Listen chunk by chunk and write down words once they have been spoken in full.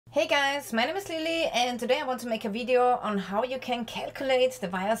Hey guys, my name is Lily and today I want to make a video on how you can calculate the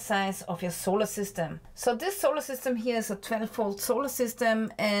wire size of your solar system. So this solar system here is a 12-volt solar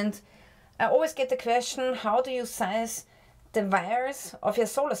system, and I always get the question, how do you size the wires of your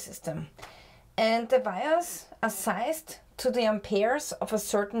solar system? And the wires are sized to the amperes of a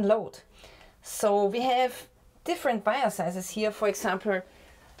certain load. So we have different wire sizes here. For example,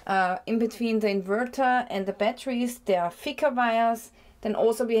 in between the inverter and the batteries there are thicker wires. Then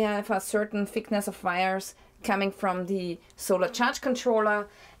also we have a certain thickness of wires coming from the solar charge controller.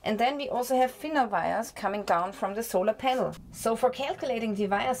 And then we also have thinner wires coming down from the solar panel. So for calculating the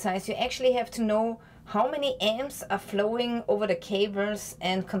wire size, you actually have to know how many amps are flowing over the cables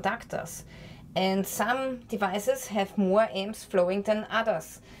and conductors. And some devices have more amps flowing than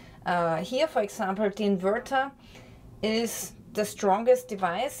others. Here, for example, the inverter is the strongest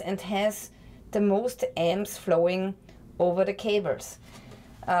device and has the most amps flowing over the cables.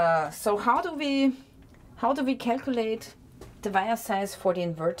 So how do we calculate the wire size for the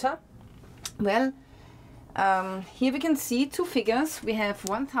inverter? Well, here we can see two figures. We have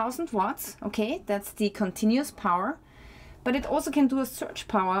 1000 watts, okay, that's the continuous power, but it also can do a surge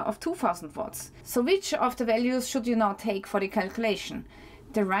power of 2000 watts. So which of the values should you now take for the calculation?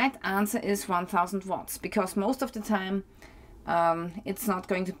 The right answer is 1000 watts, because most of the time it's not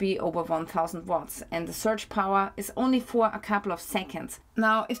going to be over 1000 watts, and the surge power is only for a couple of seconds.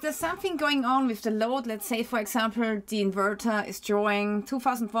 Now, if there's something going on with the load, let's say for example the inverter is drawing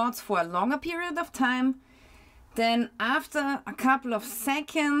 2000 watts for a longer period of time, then after a couple of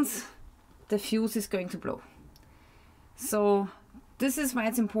seconds the fuse is going to blow. So this is why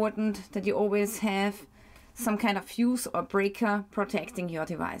it's important that you always have some kind of fuse or breaker protecting your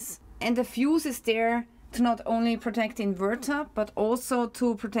device. And the fuse is there to not only protect the inverter, but also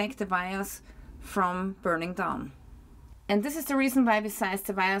to protect the wires from burning down. And this is the reason why we size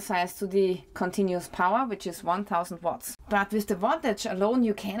the wire size to the continuous power, which is 1000 watts. But with the wattage alone,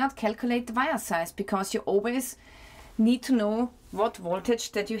 you cannot calculate the wire size, because you always need to know what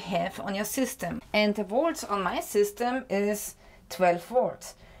voltage that you have on your system. And the volts on my system is 12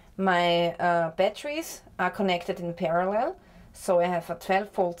 volts. My batteries are connected in parallel. So I have a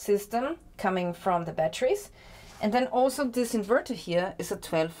 12-volt system coming from the batteries. And then also this inverter here is a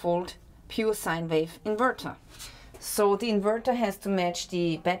 12-volt pure sine wave inverter. So the inverter has to match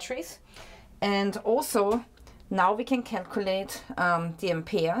the batteries. And also now we can calculate the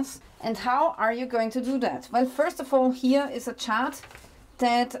amperes. And how are you going to do that? Well, first of all, here is a chart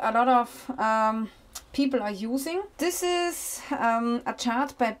that a lot of people are using. This is a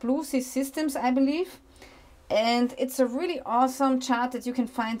chart by Blue Sea Systems, I believe. And it's a really awesome chart that you can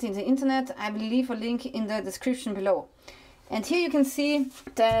find in the internet. I will leave a link in the description below. And here you can see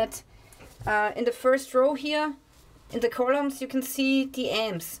that in the first row here, in the columns, you can see the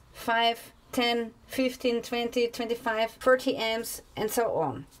amps. 5, 10, 15, 20, 25, 30 amps, and so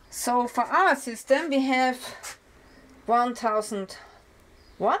on. So for our system, we have 1000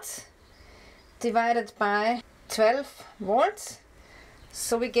 watts divided by 12 volts.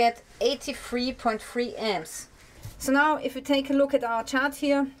 So we get 83.3 amps. So now if we take a look at our chart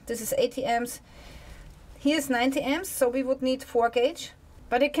here, this is 80 amps. Here's 90 amps, so we would need 4 gauge.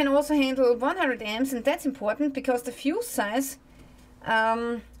 But it can also handle 100 amps, and that's important because the fuse size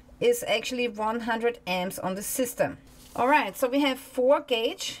is actually 100 amps on the system. Alright, so we have 4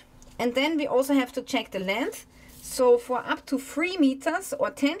 gauge, and then we also have to check the length. So for up to 3 meters or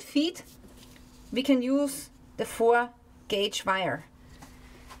 10 feet, we can use the 4 gauge wire.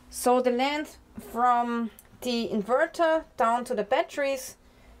 So the length from the inverter down to the batteries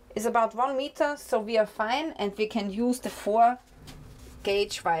is about 1 meter, so we are fine and we can use the 4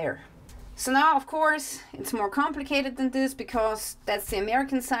 gauge wire. So now, of course, it's more complicated than this because that's the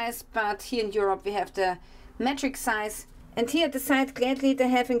American size, but here in Europe we have the metric size. And here at the side, gladly, they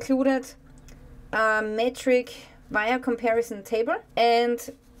have included a metric wire comparison table. And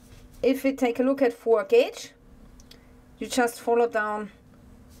if we take a look at 4 gauge, you just follow down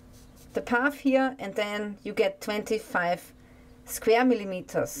the path here, and then you get 25 square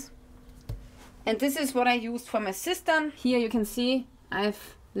millimeters. And this is what I used for my system. Here you can see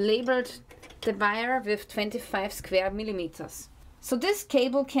I've labeled the wire with 25 square millimeters. So this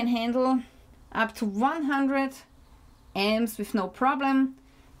cable can handle up to 100 amps with no problem.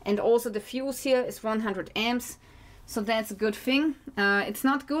 And also the fuse here is 100 amps. So that's a good thing. It's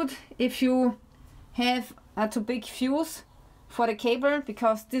not good if you have a too big fuse for the cable,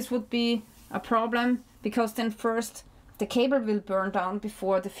 because this would be a problem, because then first the cable will burn down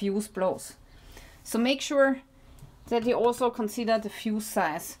before the fuse blows. So make sure that you also consider the fuse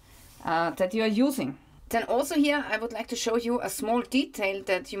size that you are using. Then also here I would like to show you a small detail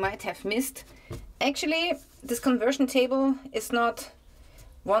that you might have missed. Actually, this conversion table is not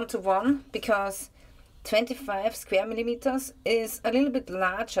one-to-one because 25 square millimeters is a little bit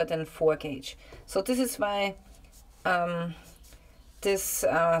larger than 4 gauge. So this is why this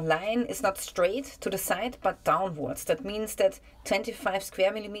line is not straight to the side but downwards. That means that 25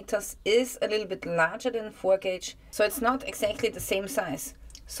 square millimeters is a little bit larger than 4 gauge. So it's not exactly the same size.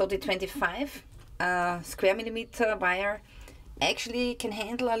 So the 25 square millimeter wire actually can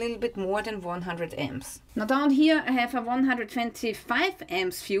handle a little bit more than 100 amps. Now down here I have a 125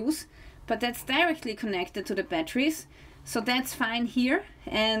 amps fuse, but that's directly connected to the batteries. So that's fine here,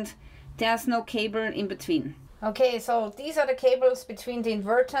 and there's no cable in between. Okay, so these are the cables between the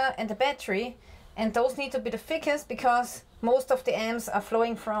inverter and the battery, and those need to be the thickest because most of the amps are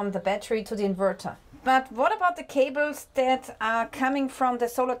flowing from the battery to the inverter. But what about the cables that are coming from the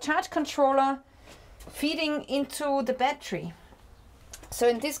solar charge controller feeding into the battery? So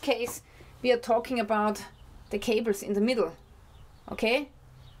in this case we are talking about the cables in the middle. Okay,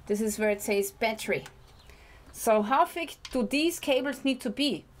 this is where it says battery. So how thick do these cables need to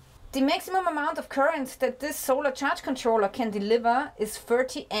be? The maximum amount of current that this solar charge controller can deliver is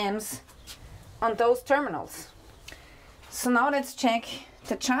 30 amps on those terminals. So now let's check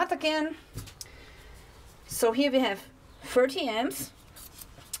the chart again. So here we have 30 amps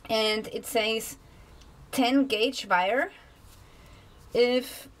and it says 10 gauge wire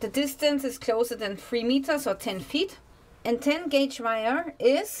if the distance is closer than 3 meters or 10 feet. And 10 gauge wire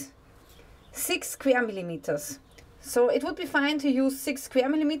is 6 square millimeters. So it would be fine to use 6 square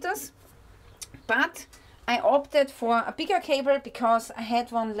millimeters, but I opted for a bigger cable because I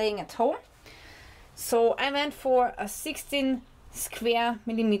had one laying at home. So I went for a 16 square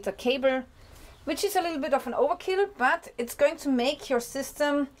millimeter cable, which is a little bit of an overkill, but it's going to make your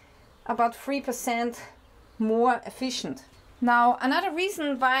system about 3% more efficient. Now, another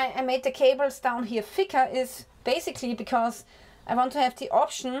reason why I made the cables down here thicker is basically because I want to have the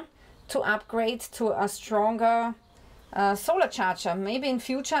option to upgrade to a stronger solar charger. Maybe in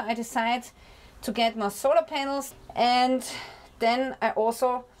future I decide to get more solar panels, and then I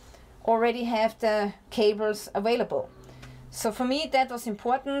also already have the cables available. So for me that was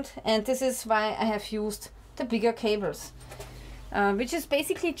important, and this is why I have used the bigger cables, which is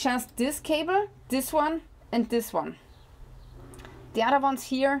basically just this cable, this one and this one. The other ones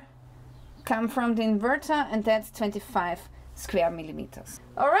here come from the inverter, and that's 25 square millimeters.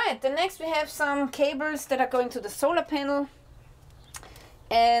 Alright, then next we have some cables that are going to the solar panel,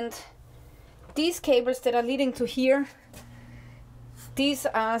 and these cables that are leading to here, these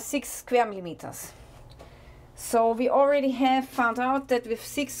are 6 square millimeters. So we already have found out that with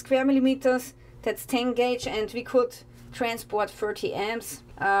 6 square millimeters, that's 10 gauge, and we could transport 30 amps.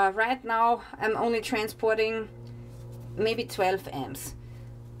 Right now I'm only transporting maybe 12 amps.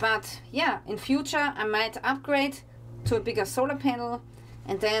 But yeah, in future I might upgrade to a bigger solar panel,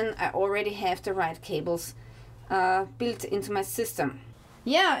 and then I already have the right cables built into my system.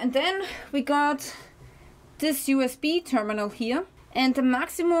 Yeah, and then we got this USB terminal here, and the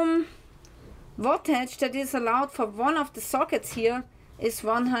maximum wattage that is allowed for one of the sockets here is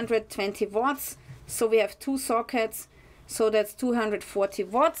 120 watts. So we have 2 sockets, so that's 240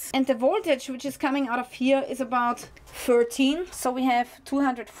 watts. And the voltage which is coming out of here is about 13. So we have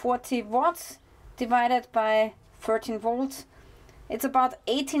 240 watts divided by 13 volts. It's about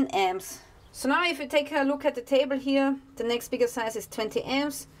 18 amps. So now if you take a look at the table here, the next bigger size is 20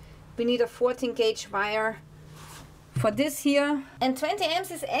 amps. We need a 14 gauge wire for this here. And 20 amps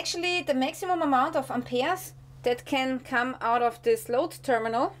is actually the maximum amount of amperes that can come out of this load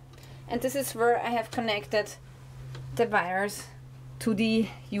terminal. And this is where I have connected the wires to the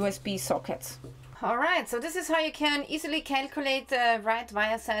USB sockets. Alright, so this is how you can easily calculate the right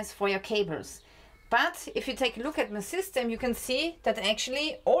wire size for your cables. But if you take a look at my system, you can see that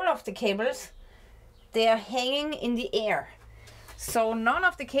actually all of the cables, they are hanging in the air. So none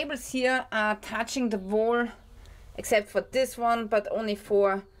of the cables here are touching the wall except for this one, but only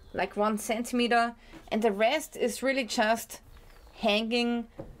for like 1 centimeter. And the rest is really just hanging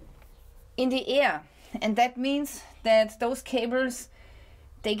in the air. And that means that those cables,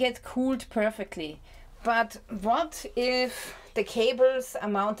 they get cooled perfectly. But what if the cables are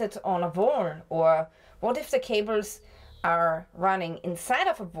mounted on a wall? Or what if the cables are running inside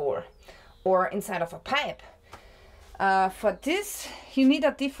of a wall or inside of a pipe? For this you need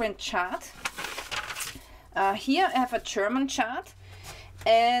a different chart. Here I have a German chart,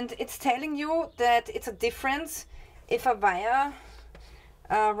 and it's telling you that it's a difference if a wire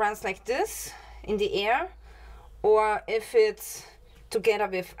runs like this in the air, or if it's together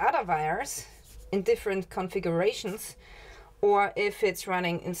with other wires in different configurations, or if it's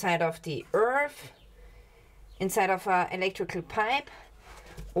running inside of the earth, inside of an electrical pipe,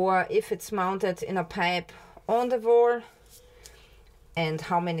 or if it's mounted in a pipe on the wall, and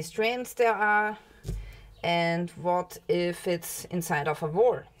how many strands there are, and what if it's inside of a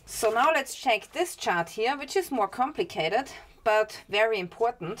wall. So now let's check this chart here, which is more complicated but very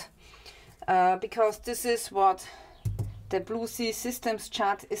important, because this is what the Blue Sea Systems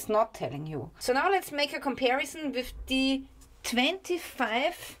chart is not telling you. So now let's make a comparison with the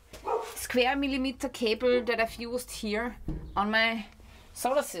 25 square millimeter cable that I've used here on my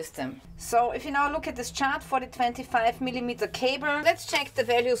solar system. So if you now look at this chart for the 25 millimeter cable, let's check the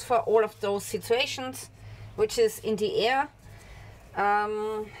values for all of those situations, which is in the air.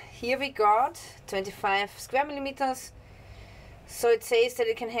 Here we got 25 square millimeters. So it says that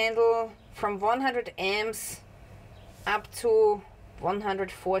it can handle from 100 amps up to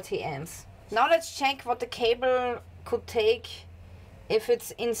 140 amps. Now let's check what the cable could take if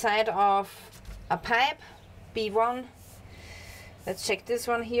it's inside of a pipe, B1. Let's check this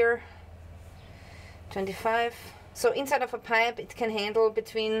one here, 25. So inside of a pipe it can handle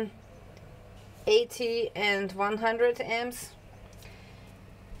between 80 and 100 amps.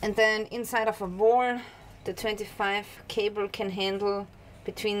 And then inside of a wall, the 25 cable can handle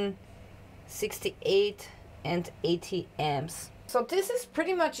between 68 and 80 amps. So this is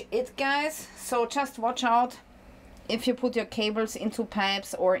pretty much it, guys. So just watch out if you put your cables into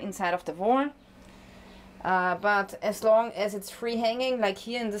pipes or inside of the wall. But as long as it's free hanging, like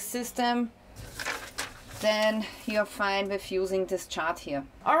here in the system, then you're fine with using this chart here.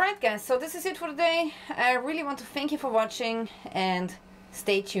 Alright guys, so this is it for today. I really want to thank you for watching and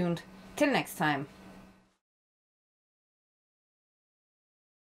stay tuned. Till next time.